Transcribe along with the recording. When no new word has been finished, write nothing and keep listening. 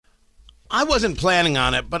I wasn't planning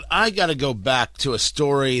on it, but I got to go back to a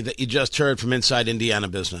story that you just heard from Inside Indiana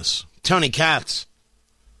Business. Tony Katz,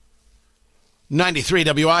 93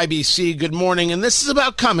 WIBC, good morning. And this is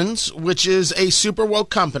about Cummins, which is a super woke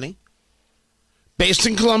company based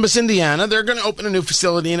in Columbus, Indiana. They're going to open a new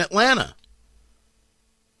facility in Atlanta.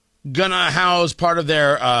 Going to house part of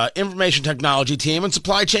their information technology team and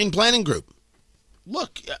supply chain planning group.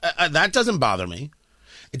 Look, that doesn't bother me.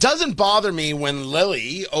 It doesn't bother me when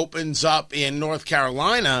Lilly opens up in North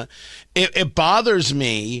Carolina. It bothers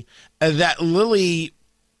me that Lilly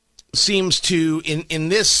seems to, in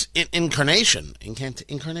this incarnation,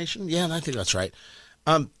 yeah, I think that's right,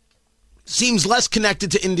 seems less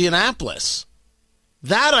connected to Indianapolis.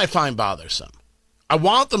 That I find bothersome. I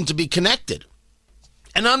want them to be connected.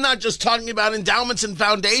 And I'm not just talking about endowments and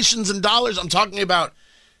foundations and dollars. I'm talking about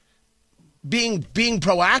being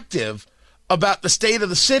proactive about the state of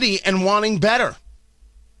the city and wanting better.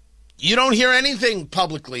 You don't hear anything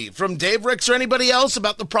publicly from Dave Ricks or anybody else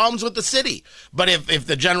about the problems with the city. But if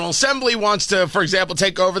the General Assembly wants to, for example,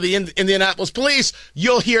 take over the Indianapolis police,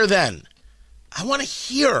 you'll hear then. I want to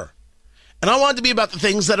hear. And I want it to be about the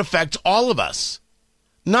things that affect all of us.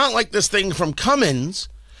 Not like this thing from Cummins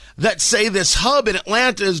that say this hub in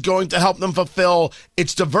Atlanta is going to help them fulfill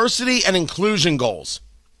its diversity and inclusion goals.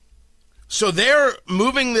 So they're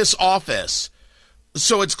moving this office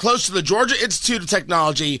so it's close to the Georgia Institute of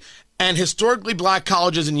Technology and historically black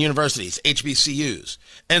colleges and universities, HBCUs.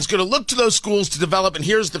 And it's going to look to those schools to develop, and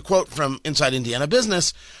here's the quote from Inside Indiana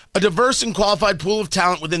Business, a diverse and qualified pool of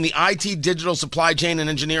talent within the IT, digital, supply chain, and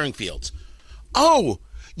engineering fields. Oh,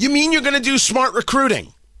 you mean you're going to do smart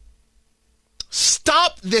recruiting?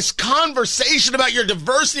 Stop this conversation about your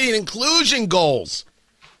diversity and inclusion goals.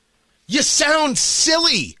 You sound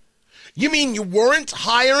silly. You mean you weren't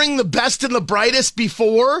hiring the best and the brightest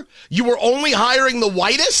before? You were only hiring the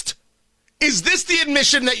whitest? Is this the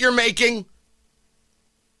admission that you're making?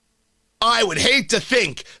 I would hate to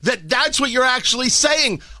think that that's what you're actually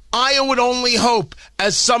saying. I would only hope,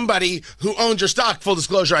 as somebody who owns your stock, full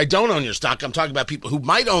disclosure, I don't own your stock, I'm talking about people who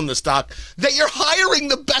might own the stock, that you're hiring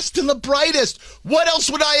the best and the brightest. What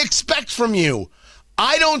else would I expect from you?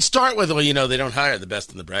 I don't start with, well, they don't hire the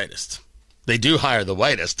best and the brightest. They do hire the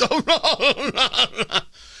whitest. Oh, no.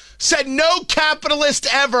 Said no capitalist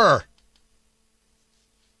ever.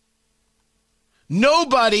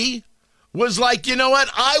 Nobody was like, you know what?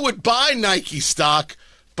 I would buy Nike stock,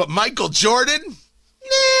 but Michael Jordan?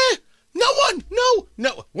 Nah, no one.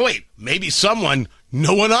 No. Wait, maybe someone.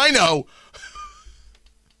 No one I know.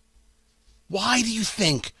 Why do you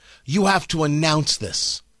think you have to announce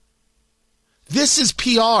this? This is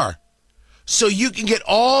PR. So you can get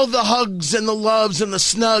all the hugs and the loves and the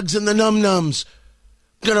snugs and the num-nums.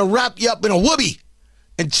 Gonna wrap you up in a whoopee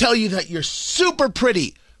and tell you that you're super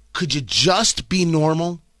pretty. Could you just be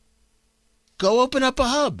normal? Go open up a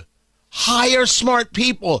hub. Hire smart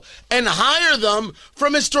people and hire them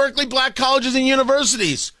from historically black colleges and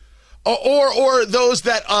universities. Or those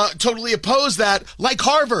that totally oppose that, like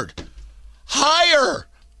Harvard. Hire.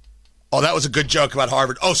 Oh, that was a good joke about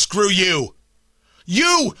Harvard. Oh, screw you.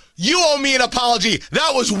 You owe me an apology.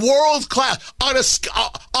 That was world class. On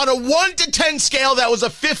a 1 to 10 scale, that was a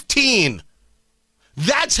 15.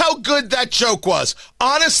 That's how good that joke was.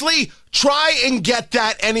 Honestly, try and get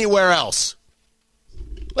that anywhere else.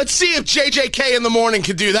 Let's see if JJK in the morning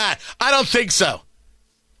can do that. I don't think so.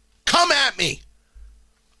 Come at me.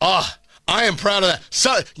 Oh, I am proud of that.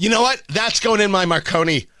 So, you know what? That's going in my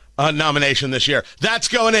Marconi nomination this year. That's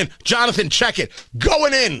going in. Jonathan, check it.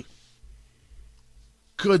 Going in.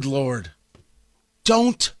 Good Lord.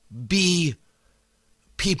 Don't be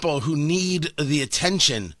people who need the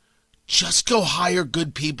attention. Just go hire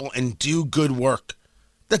good people and do good work.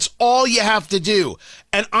 That's all you have to do.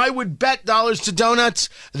 And I would bet dollars to donuts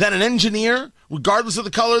that an engineer, regardless of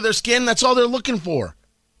the color of their skin, that's all they're looking for.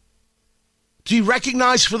 To be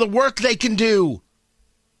recognized for the work they can do.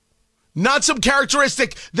 Not some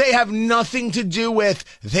characteristic they have nothing to do with.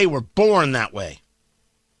 They were born that way.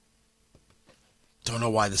 Don't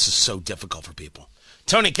know why this is so difficult for people.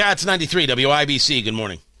 Tony Katz, 93 WIBC. Good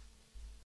morning.